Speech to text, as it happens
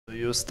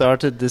You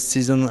started this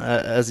season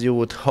as you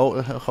would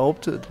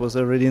hoped. It was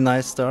a really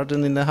nice start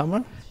in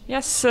Lillehammer.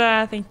 Yes,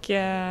 I think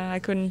I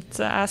couldn't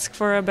ask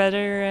for a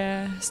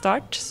better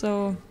start.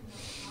 So,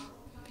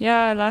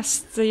 yeah,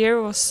 last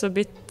year was a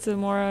bit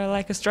more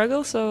like a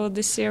struggle. So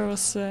this year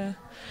was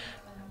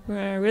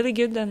really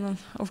good, and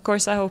of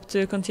course I hope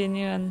to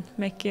continue and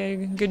make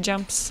good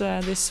jumps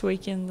this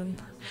weekend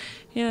and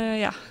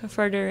yeah,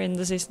 further in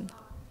the season.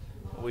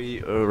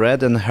 We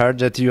read and heard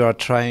that you are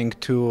trying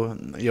to.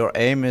 Your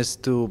aim is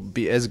to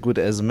be as good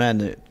as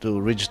men, to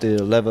reach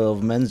the level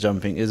of men's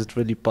jumping. Is it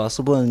really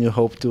possible, and you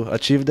hope to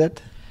achieve that?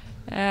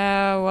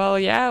 Well,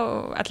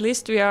 yeah, at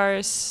least we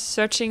are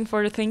searching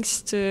for the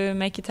things to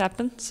make it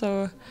happen.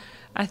 So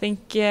I think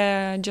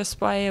just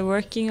by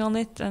working on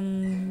it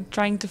and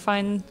trying to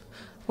find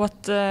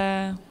what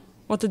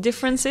the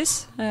difference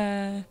is,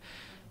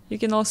 you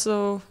can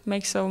also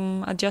make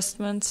some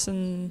adjustments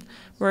and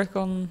work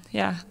on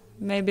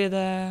maybe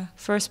the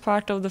first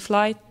part of the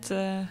flight,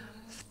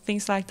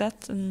 things like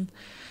that, and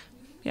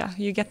yeah,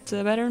 you get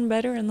better and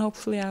better, and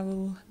hopefully I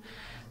will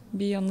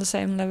be on the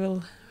same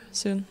level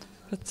soon,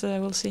 but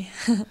we'll see.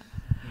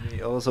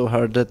 We also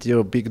heard that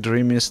your big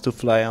dream is to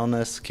fly on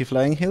a ski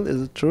flying hill.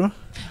 Is it true?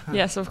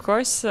 Yes, of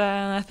course.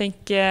 I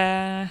think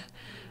a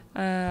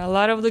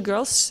lot of the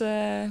girls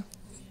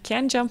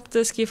can jump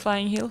the ski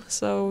flying hill,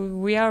 so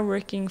we are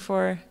working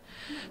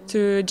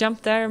to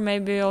jump there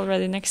maybe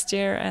already next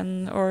year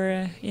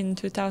or in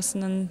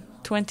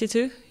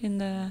 2022 in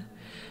the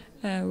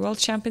World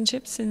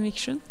Championships in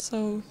Viksjön.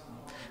 So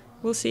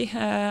we'll see.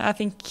 I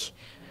think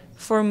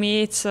for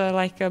me it's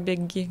like a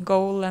big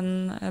goal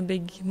and a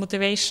big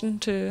motivation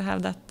to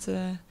have that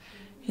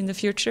in the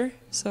future.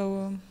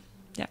 So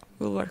yeah,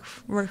 we'll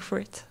work for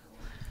it.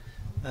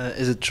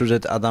 Is it true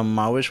that Adam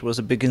Małysz was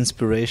a big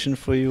inspiration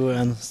for you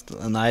and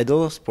an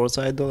idol, sports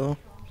idol?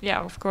 Yeah,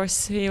 of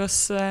course. He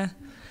was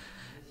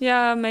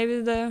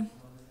maybe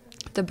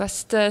the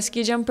best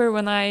ski jumper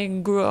when I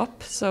grew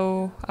up.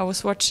 So I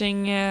was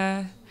watching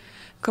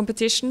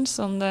competitions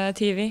on the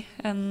TV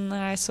and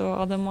I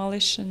saw Adam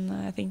Małysz, and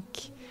I think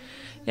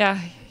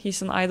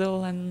he's an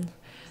idol, and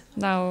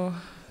now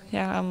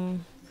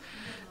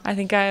I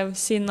think I've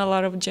seen a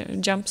lot of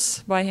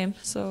jumps by him,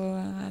 so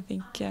I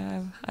think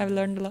I've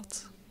learned a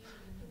lot.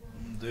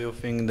 Do you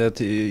think that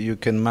you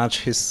can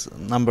match his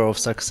number of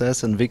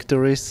success and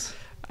victories?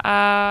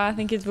 I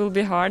think it will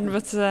be hard,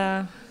 but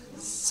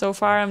so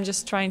far I'm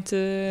just trying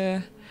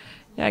to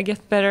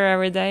get better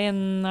every day,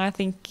 and I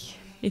think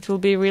it will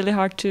be really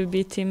hard to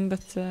beat him,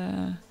 but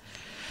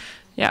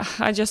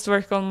I just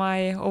work on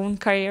my own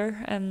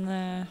career,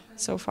 and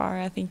so far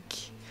I think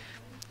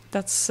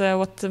that's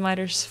what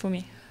matters for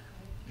me.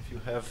 If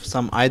you have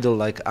some idol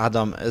like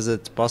Adam, is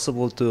it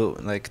possible to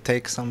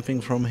take something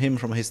from him,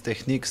 from his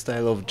technique,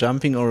 style of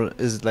jumping, or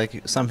is it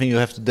like something you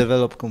have to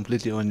develop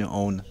completely on your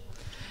own?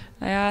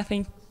 I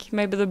think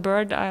maybe the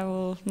bird I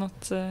will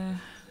not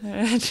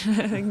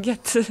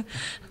get,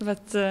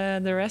 but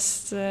the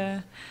rest,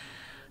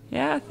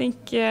 I think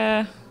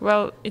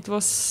well, it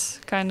was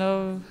kind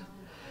of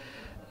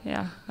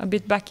a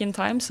bit back in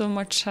time. So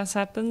much has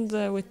happened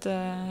with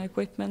the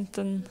equipment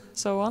and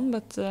so on,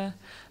 but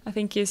I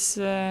think his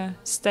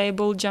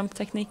stable jump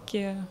technique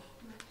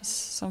is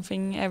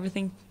something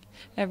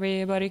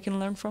everybody can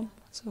learn from.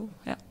 So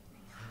yeah.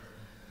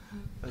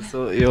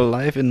 So your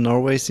life in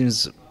Norway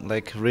seems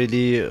like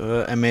really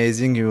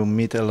amazing. You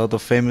meet a lot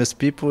of famous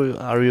people.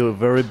 Are you a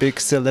very big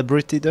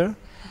celebrity there?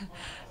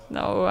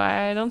 No,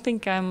 I don't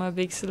think I'm a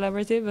big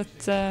celebrity,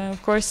 but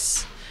of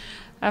course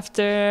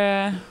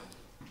after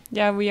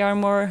we are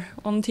more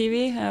on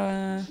TV.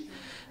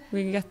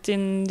 We get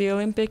in the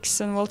Olympics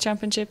and World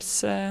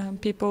Championships.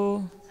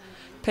 People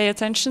pay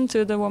attention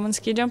to the women's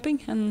ski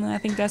jumping, and I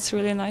think that's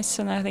really nice.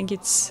 And I think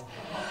it's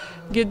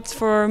good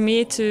for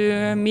me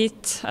to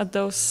meet at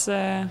those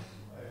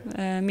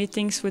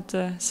meetings with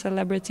the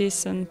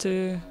celebrities and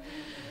to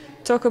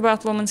talk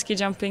about women's ski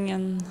jumping.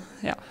 And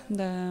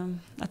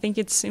I think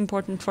it's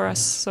important for us.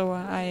 So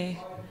I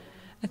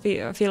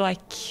feel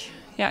like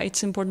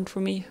it's important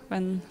for me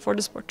and for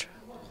the sport.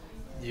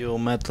 You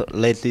met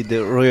lately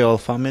the royal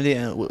family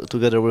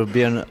together with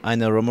Björn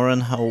Einar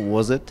Romoren. How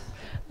was it?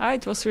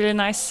 It was really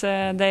nice.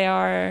 They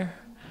are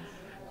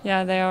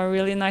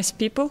really nice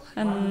people,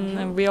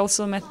 and we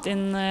also met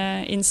in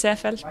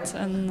Seefeld,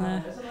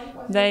 and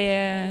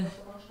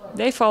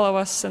they follow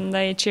us and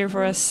they cheer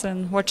for us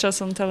and watch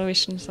us on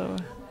television. So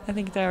I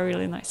think they are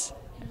really nice.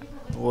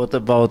 What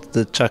about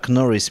the Chuck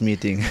Norris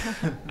meeting?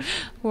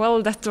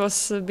 Well, that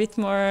was a bit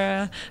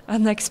more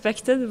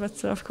unexpected,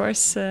 but of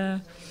course.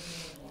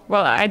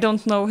 Well, I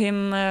don't know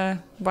him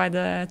by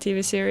the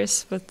TV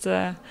series, but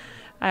I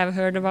have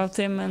heard about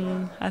him,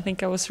 and I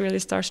think I was really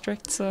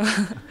starstruck. So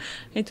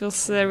it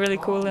was really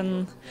cool,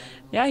 and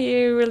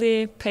he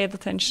really paid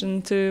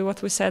attention to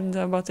what we said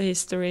about the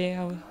history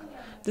of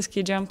the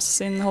ski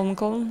jumps in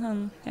Holmenkollen,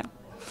 and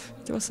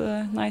it was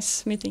a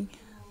nice meeting.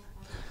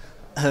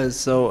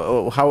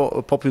 So,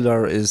 how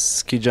popular is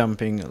ski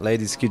jumping,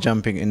 ladies ski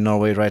jumping in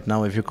Norway right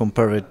now? If you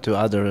compare it to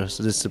other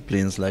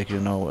disciplines, like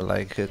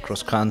like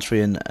cross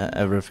country and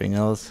everything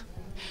else.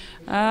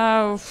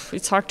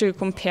 It's hard to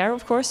compare,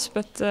 of course,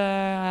 but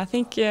I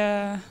think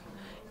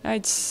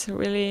it's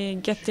really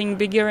getting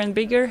bigger and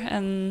bigger.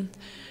 And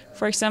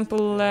for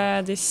example,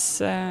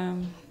 this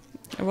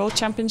World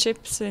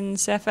Championships in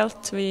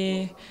Seefeld,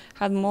 we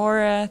had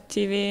more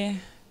TV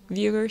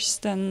viewers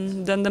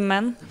than the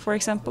men, for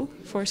example,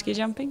 for ski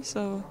jumping.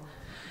 So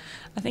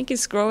I think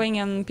it's growing,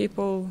 and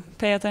people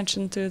pay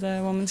attention to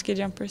the women ski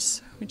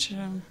jumpers, which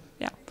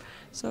yeah,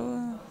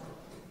 so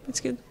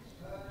it's good.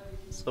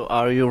 So,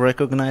 are you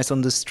recognized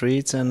on the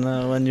streets and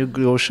when you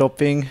go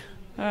shopping?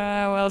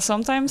 Well,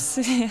 sometimes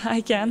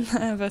I can,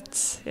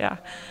 but yeah,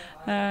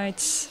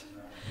 it's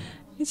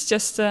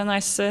just a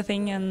nice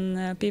thing,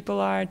 and people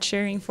are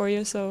cheering for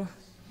you. So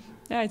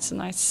yeah, it's a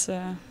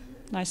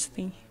nice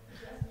thing.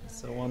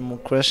 So, one more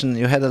question: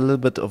 you had a little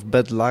bit of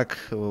bad luck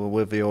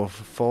with your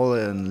fall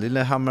in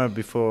Lillehammer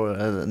before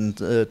in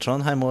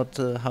Trondheim. What?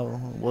 How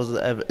was?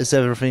 Is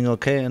everything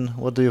okay? And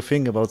what do you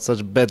think about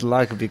such bad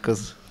luck?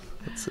 Because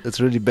it's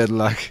really bad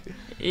luck.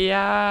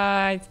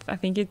 Yeah, I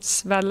think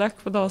it's bad luck,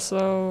 but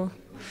also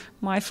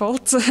my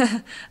fault.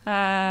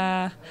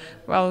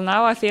 Well,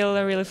 now I feel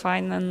really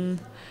fine, and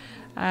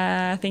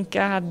I think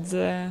I had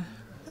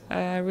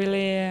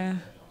really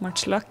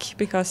much luck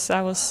because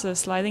I was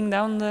sliding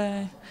down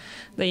the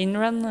in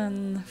run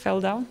and fell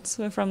down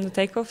from the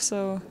takeoff.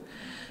 So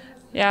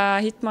yeah,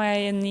 I hit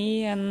my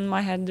knee and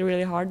my head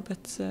really hard,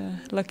 but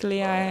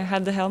luckily I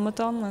had the helmet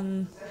on,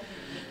 and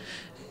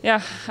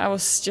yeah, I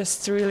was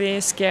just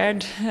really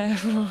scared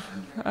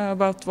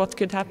about what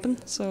could happen.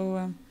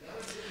 So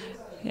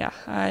yeah,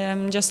 I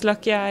am just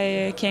lucky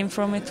I came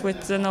from it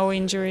with no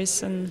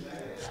injuries, and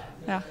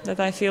yeah, that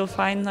I feel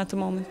fine at the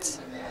moment.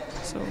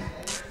 So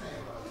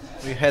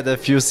We had a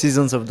few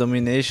seasons of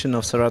domination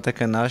of Sarata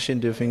Kanashi.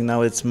 Do you think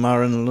now it's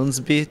Maren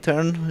Lundby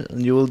turn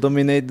and you will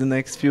dominate the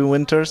next few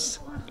winters?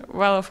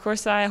 well, of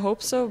course I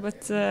hope so,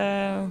 but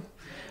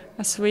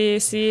as we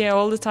see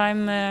all the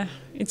time,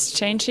 it's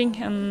changing,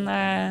 and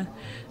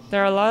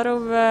there are a lot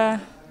of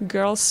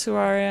girls who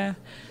are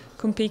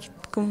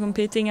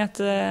competing at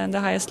the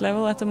highest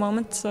level at the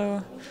moment.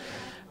 So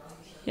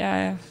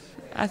yeah,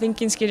 I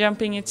think in ski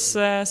jumping it's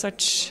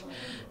such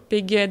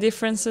big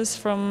differences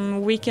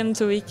from weekend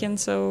to weekend,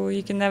 so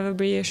you can never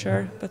be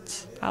sure.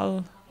 But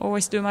I'll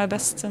always do my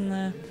best,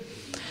 and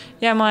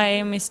yeah, my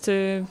aim is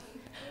to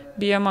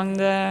be among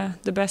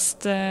the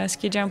best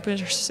ski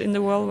jumpers in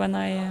the world when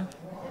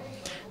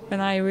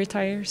I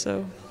retire.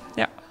 So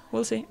yeah,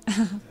 we'll see.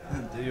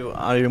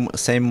 Are you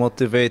same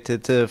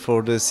motivated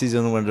for the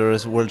season when there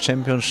is World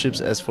Championships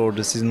as for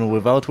the season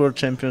without World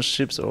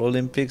Championships or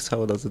Olympics?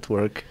 How does it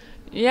work?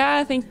 Yeah,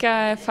 I think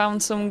I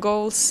found some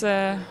goals.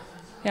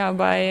 Yeah,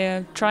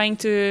 by trying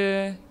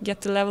to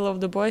get the level of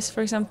the boys,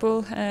 for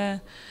example,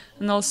 and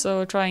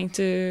also trying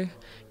to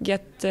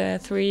get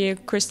 3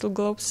 crystal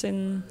globes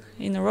in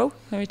a row,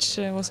 which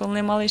was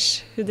only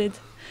Malish who did.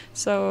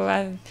 So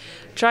I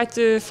tried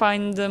to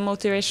find the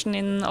motivation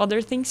in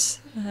other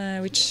things,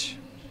 which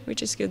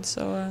is good.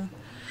 So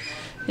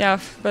yeah,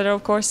 but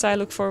of course I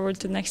look forward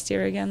to next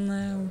year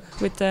again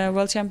with the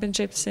World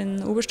Championships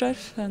in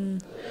Oberstdorf,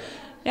 and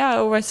yeah, I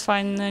always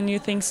find new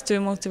things to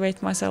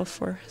motivate myself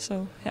for.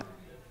 So yeah.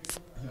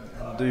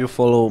 Do you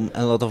follow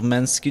a lot of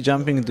men's ski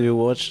jumping? Do you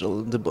watch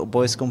all the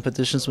boys'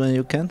 competitions when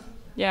you can?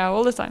 Yeah,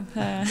 all the time.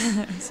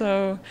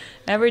 So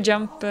every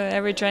jump,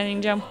 every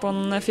training jump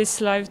on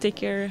FIS live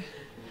ticker.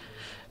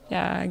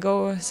 Yeah, I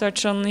go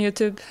search on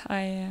YouTube.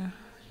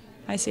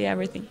 I see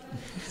everything.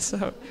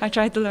 So I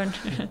try to learn.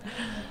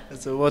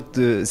 So what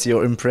is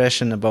your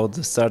impression about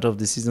the start of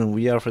the season?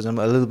 We are, for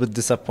example, a little bit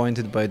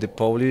disappointed by the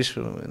Polish.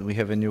 We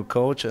have a new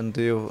coach, and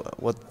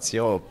what's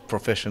your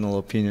professional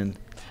opinion?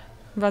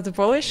 About the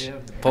Polish? Yeah,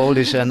 the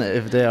Polish, and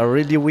if they are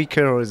really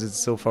weaker, or is it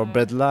so far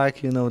bad luck?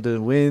 The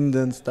wind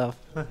and stuff.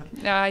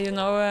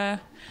 Yeah,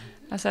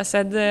 as I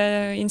said,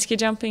 in ski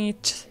jumping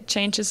it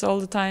changes all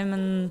the time,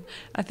 and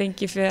I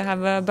think if you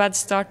have a bad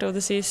start of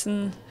the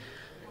season,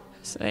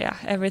 so yeah,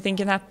 everything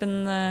can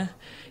happen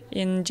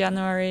in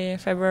January,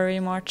 February,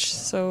 March.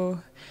 So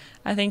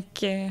I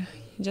think you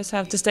just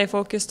have to stay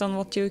focused on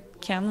what you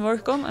can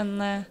work on,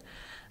 and I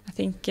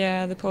think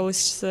the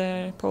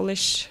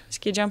Polish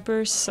ski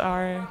jumpers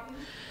are.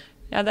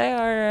 Yeah, they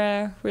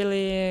are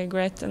really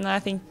great, and I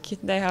think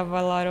they have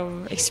a lot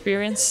of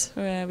experience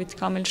with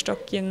Kamil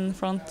Stock in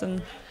front,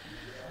 and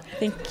I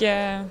think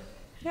yeah,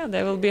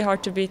 they will be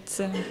hard to beat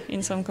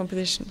in some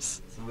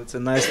competitions. So it's a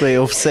nice way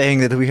of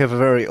saying that we have a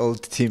very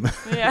old team.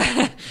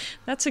 Yeah,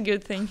 that's a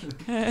good thing.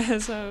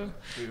 So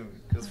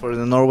because for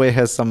Norway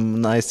has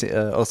some nice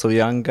also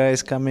young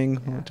guys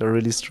coming that are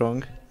really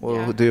strong. Or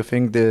Yeah. do you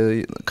think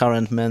the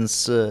current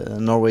men's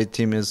Norway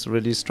team is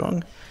really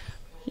strong?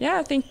 yeah,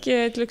 I think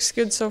it looks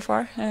good so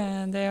far.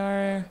 They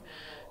are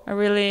a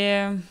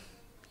really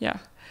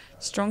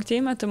strong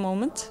team at the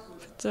moment,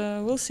 but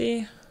we'll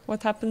see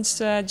what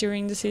happens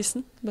during the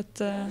season.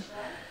 But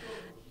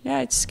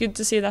yeah, it's good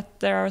to see that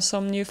there are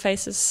some new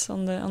faces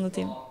on the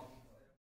team.